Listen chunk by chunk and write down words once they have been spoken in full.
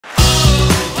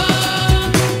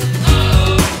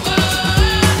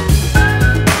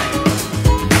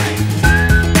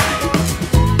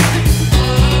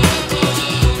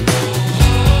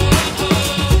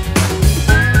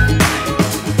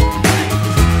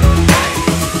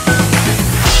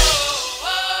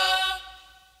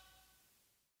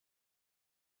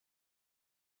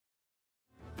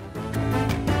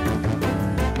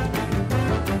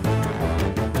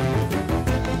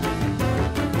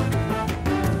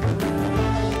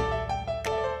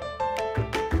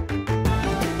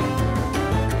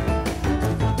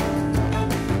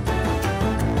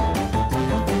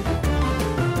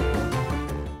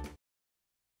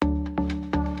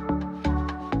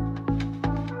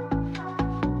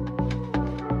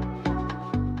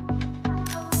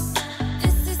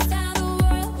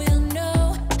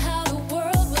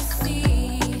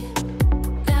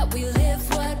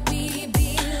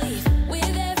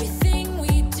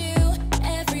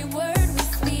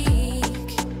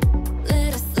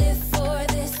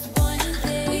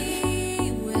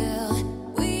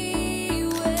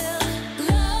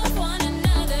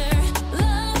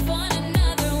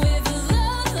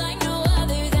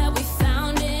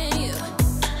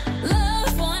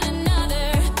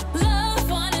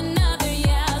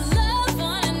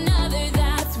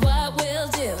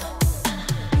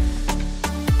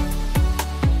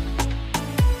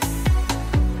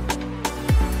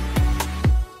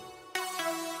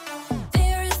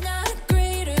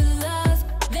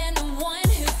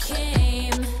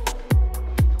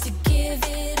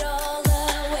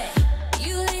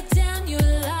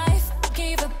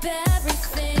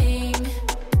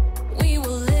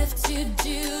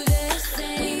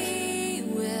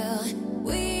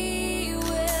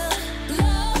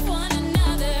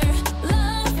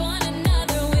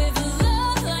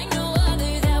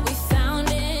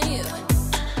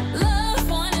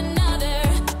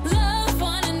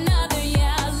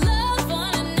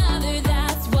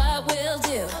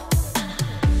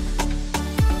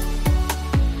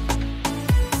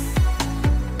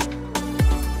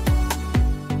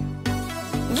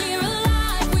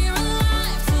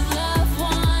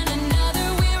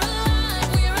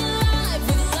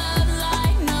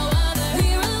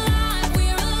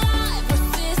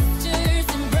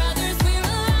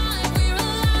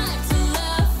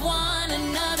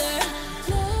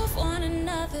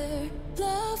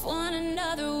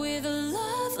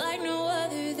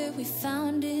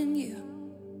found in you.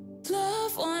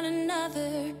 Love one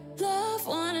another,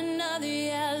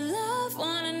 yeah, love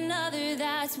one another,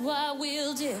 that's what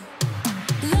we'll do.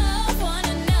 Love one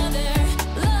another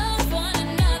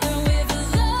with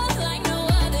a love like no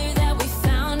other that we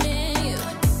found in you.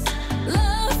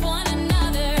 Love one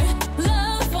another, yeah,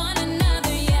 love one another,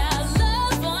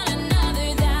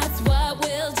 that's what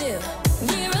we'll do.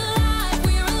 We're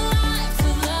alive to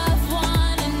love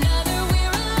one another.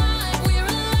 We're alive with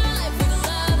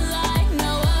love like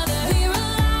no other.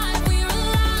 We're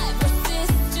alive, we're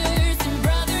sisters and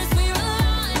brothers. We're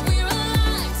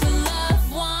alive to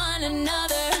love one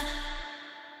another.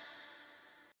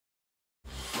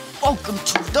 Welcome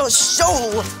to the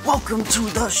show! Welcome to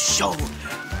the show!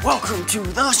 Welcome to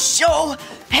the show!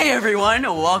 Hey everyone,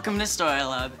 welcome to Story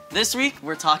Lab. This week,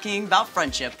 we're talking about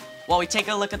friendship, while we take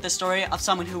a look at the story of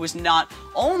someone who was not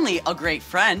only a great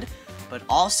friend, but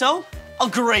also a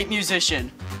great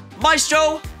musician.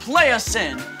 Maestro, play us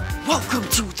in! Welcome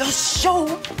to the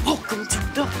show! Welcome to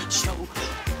the show!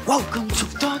 Welcome to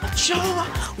the show!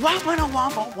 Wow, wow,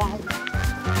 wow, wow.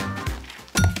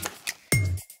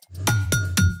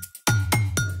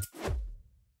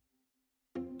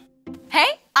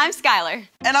 Hey, I'm Skylar.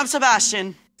 And I'm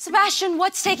Sebastian. Sebastian,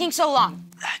 what's taking so long?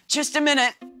 Just a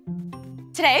minute.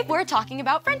 Today, we're talking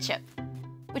about friendship,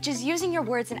 which is using your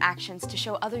words and actions to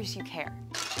show others you care.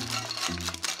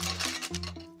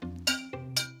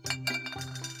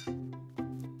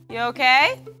 You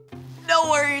okay? No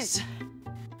worries.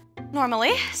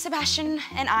 Normally, Sebastian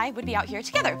and I would be out here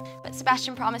together, but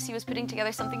Sebastian promised he was putting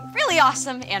together something really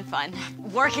awesome and fun.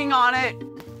 Working on it.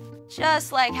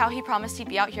 Just like how he promised he'd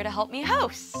be out here to help me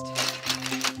host.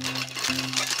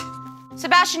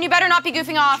 Sebastian, you better not be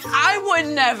goofing off. I would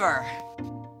never.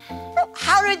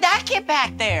 How did that get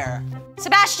back there?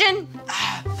 Sebastian!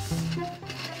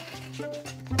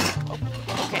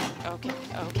 Okay.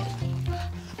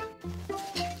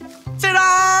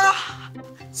 Ta-da!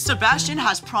 Sebastian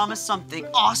has promised something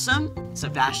awesome.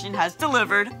 Sebastian has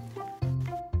delivered.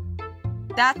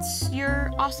 That's your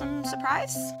awesome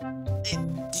surprise?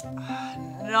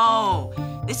 No,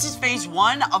 this is phase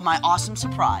 1 of my awesome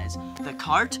surprise. The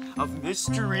cart of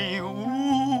mystery.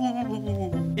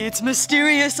 Ooh. It's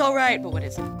mysterious, all right, but what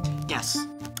is it? Yes.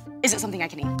 Is it something I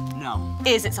can eat? No.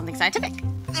 Is it something scientific?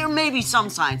 There may be some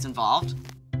science involved.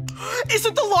 Is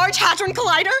it the Large Hadron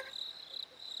Collider?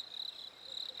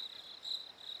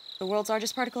 The world's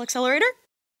largest particle accelerator?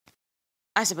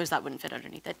 I suppose that wouldn't fit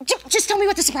underneath it. Just tell me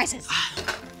what the surprise is.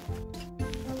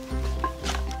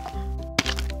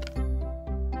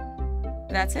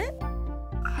 That's it?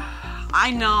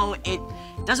 I know it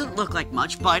doesn't look like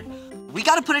much, but we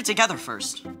gotta put it together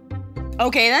first.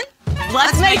 Okay then,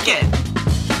 let's make it!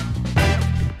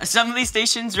 Assembly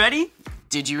stations ready?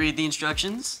 Did you read the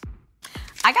instructions?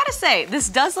 I gotta say, this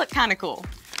does look kinda cool.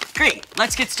 Great,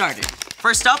 let's get started.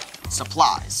 First up,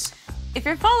 supplies. If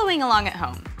you're following along at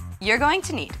home, you're going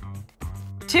to need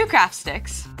 2 craft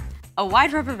sticks, a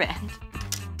wide rubber band,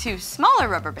 2 smaller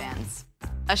rubber bands,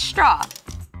 a straw,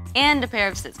 and a pair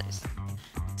of scissors.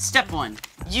 Step 1,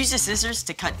 use the scissors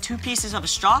to cut 2 pieces of a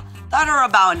straw that are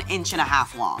about 1.5 inches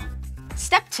long.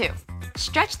 Step 2,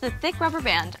 stretch the thick rubber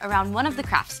band around one of the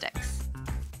craft sticks.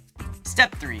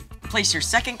 Step 3, place your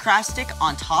second craft stick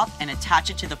on top and attach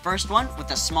it to the first one with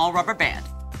a small rubber band.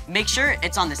 Make sure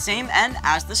it's on the same end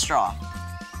as the straw.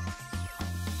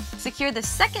 Secure the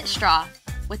second straw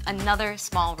with another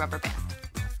small rubber band.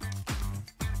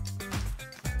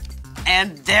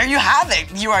 And there you have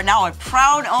it. You are now a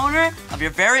proud owner of your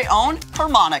very own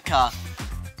harmonica.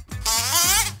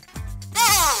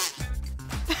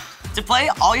 To play,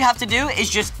 all you have to do is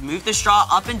just move the straw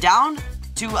up and down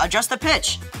to adjust the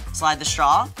pitch. Slide the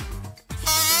straw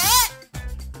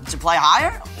to play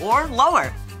higher or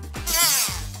lower.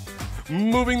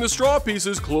 Moving the straw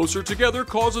pieces closer together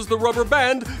causes the rubber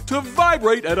band to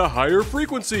vibrate at a higher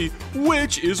frequency,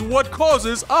 which is what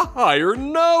causes a higher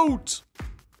note.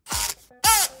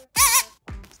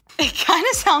 It kind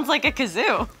of sounds like a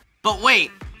kazoo. But wait,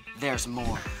 there's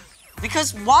more.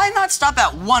 Because why not stop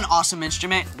at one awesome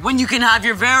instrument when you can have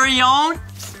your very own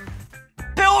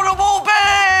buildable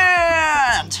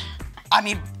band? I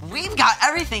mean, we've got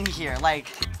everything here.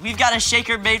 Like, we've got a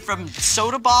shaker made from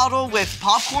soda bottle with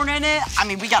popcorn in it. I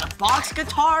mean, we got a box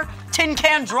guitar, tin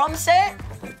can drum set.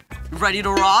 Ready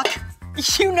to rock?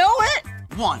 You know it.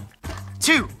 1,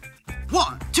 2,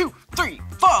 1, 2, 3,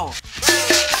 4.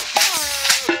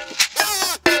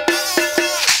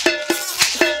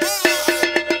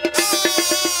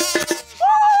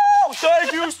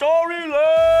 Thank you, Story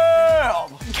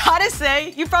Lab! Gotta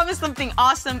say, you promised something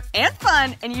awesome and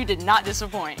fun, and you did not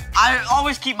disappoint. I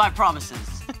always keep my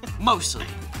promises. Mostly.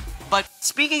 But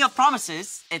speaking of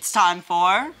promises, it's time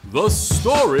for... The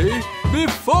story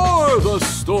before the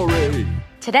story.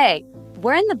 Today,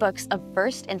 we're in the books of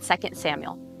 1st and 2nd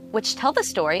Samuel, which tell the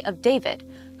story of David,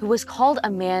 who was called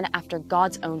a man after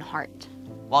God's own heart.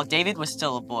 While David was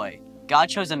still a boy, God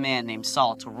chose a man named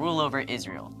Saul to rule over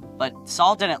Israel. But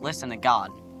Saul didn't listen to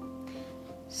God.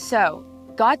 So,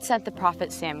 God sent the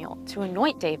prophet Samuel to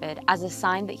anoint David as a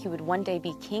sign that he would one day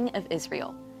be king of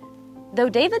Israel. Though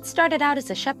David started out as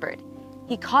a shepherd,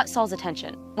 he caught Saul's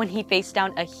attention when he faced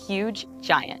down a huge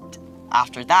giant.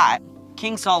 After that,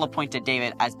 King Saul appointed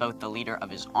David as both the leader of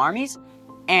his armies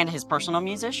and his personal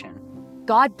musician.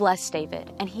 God blessed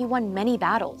David, and he won many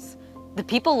battles. The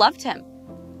people loved him.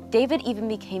 David even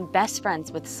became best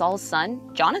friends with Saul's son,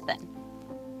 Jonathan.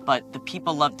 But the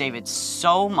people loved David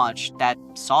so much that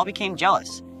Saul became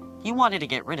jealous. He wanted to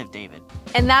get rid of David.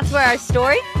 And that's where our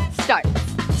story starts.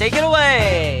 Take it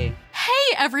away!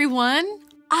 Hey everyone,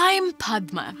 I'm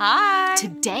Padma. Hi!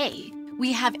 Today,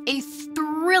 we have a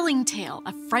thrilling tale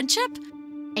of friendship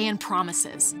and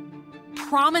promises.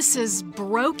 Promises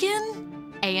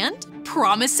broken and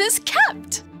promises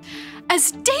kept.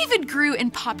 As David grew in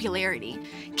popularity,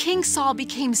 King Saul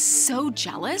became so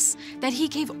jealous that he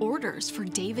gave orders for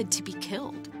David to be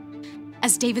killed.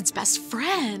 As David's best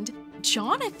friend,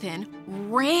 Jonathan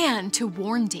ran to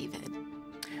warn David.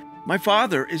 My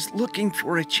father is looking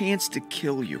for a chance to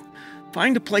kill you.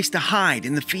 Find a place to hide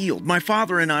in the field. My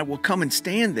father and I will come and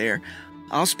stand there.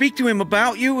 I'll speak to him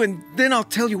about you, and then I'll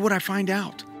tell you what I find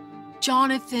out.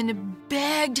 Jonathan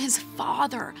begged his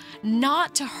father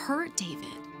not to hurt David.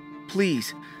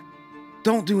 Please,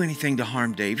 don't do anything to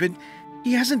harm David.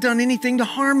 He hasn't done anything to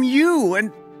harm you,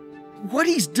 and what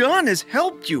he's done has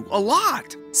helped you a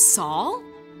lot. Saul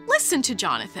listened to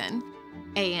Jonathan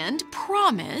and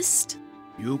promised.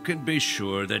 You can be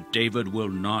sure that David will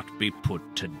not be put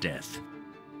to death.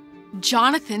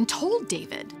 Jonathan told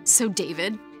David, so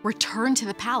David returned to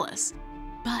the palace.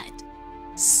 But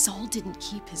Saul didn't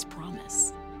keep his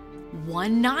promise.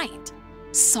 One night,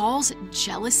 Saul's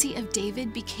jealousy of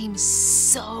David became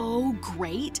so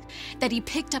great that he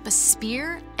picked up a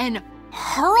spear and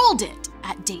hurled it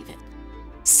at David.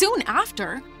 Soon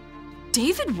after,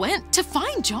 David went to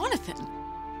find Jonathan.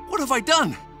 What have I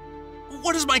done?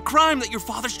 What is my crime that your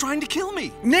father's trying to kill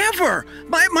me? Never!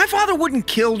 My father wouldn't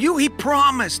kill you. He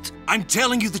promised. I'm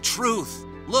telling you the truth.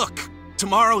 Look,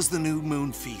 tomorrow's the new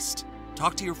moon feast.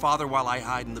 Talk to your father while I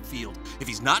hide in the field. If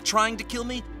he's not trying to kill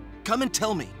me, come and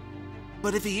tell me.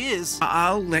 But if he is...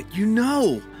 I'll let you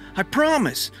know. I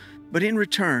promise. But in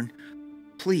return,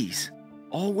 please,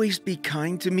 always be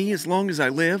kind to me as long as I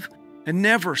live, and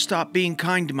never stop being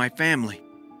kind to my family.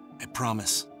 I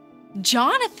promise.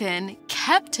 Jonathan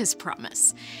kept his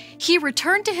promise. He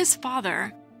returned to his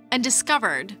father and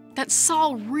discovered that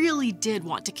Saul really did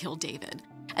want to kill David.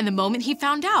 And the moment he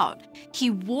found out, he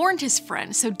warned his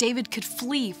friend so David could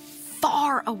flee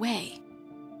far away.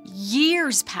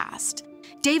 Years passed.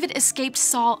 David escaped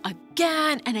Saul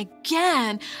again and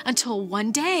again until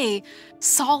one day,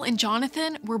 Saul and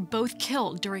Jonathan were both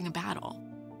killed during a battle.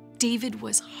 David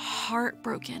was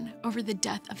heartbroken over the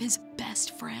death of his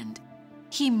best friend.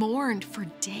 He mourned for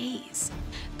days,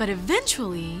 but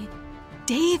eventually,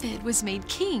 David was made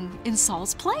king in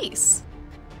Saul's place.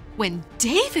 When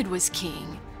David was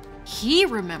king, he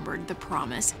remembered the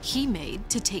promise he made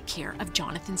to take care of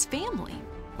Jonathan's family.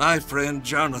 My friend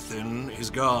Jonathan is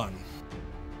gone.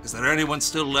 Is there anyone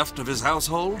still left of his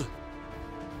household?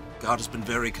 God has been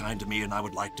very kind to me, and I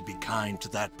would like to be kind to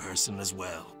that person as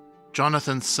well.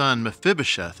 Jonathan's son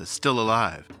Mephibosheth is still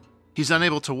alive. He's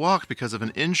unable to walk because of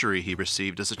an injury he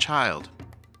received as a child.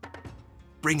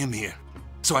 Bring him here,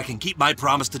 so I can keep my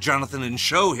promise to Jonathan and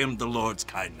show him the Lord's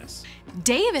kindness.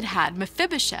 David had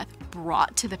Mephibosheth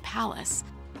brought to the palace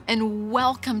and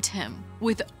welcomed him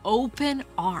with open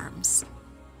arms.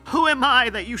 Who am I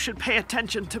that you should pay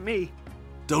attention to me?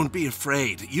 Don't be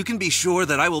afraid. You can be sure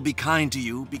that I will be kind to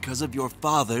you because of your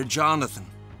father, Jonathan.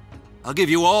 I'll give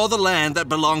you all the land that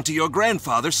belonged to your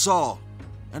grandfather, Saul,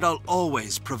 and I'll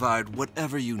always provide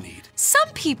whatever you need. Some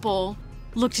people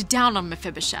looked down on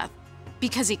Mephibosheth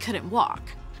because he couldn't walk,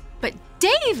 but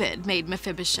David made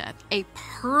Mephibosheth a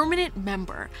permanent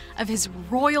member of his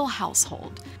royal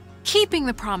household, keeping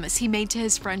the promise he made to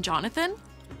his friend Jonathan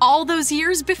all those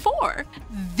years before.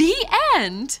 The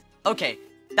end. Okay,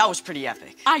 that was pretty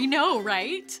epic. I know,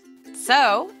 right?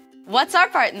 So, what's our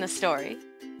part in the story?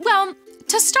 Well,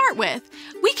 to start with,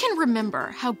 we can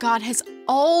remember how God has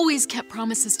always kept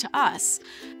promises to us.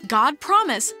 God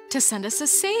promised to send us a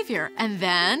Savior, and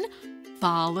then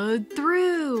followed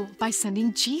through by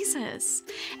sending Jesus.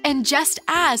 And just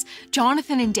as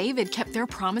Jonathan and David kept their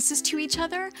promises to each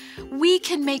other, we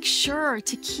can make sure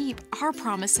to keep our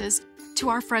promises to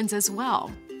our friends as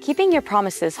well. Keeping your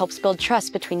promises helps build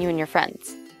trust between you and your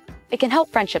friends. It can help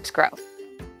friendships grow.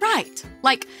 Right.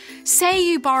 Like, say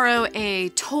you borrow a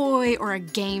toy or a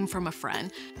game from a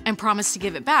friend and promise to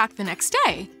give it back the next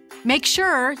day. Make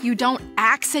sure you don't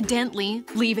accidentally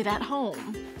leave it at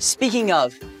home. Speaking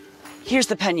of, here's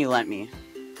the pen you lent me.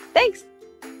 Thanks.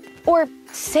 Or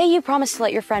say you promise to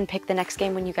let your friend pick the next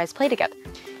game when you guys play together.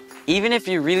 Even if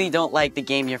you really don't like the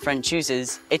game your friend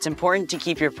chooses, it's important to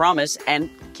keep your promise and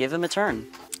give him a turn.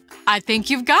 I think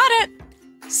you've got it.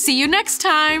 See you next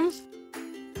time.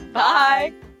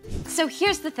 Bye. So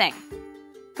here's the thing.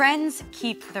 Friends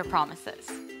keep their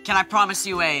promises. Can I promise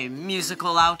you a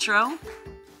musical outro?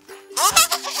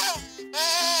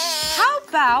 How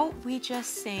about we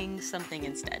just sing something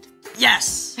instead?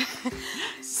 Yes!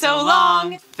 So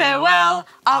long, farewell,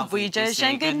 auf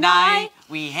Wiedersehen, good night.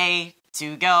 We hate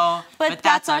to go, But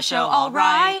that's our show, all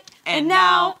right. And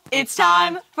now it's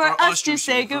time for us to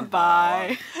say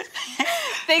goodbye.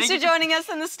 Thanks for joining us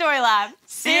in the Story Lab.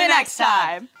 See you next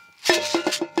time.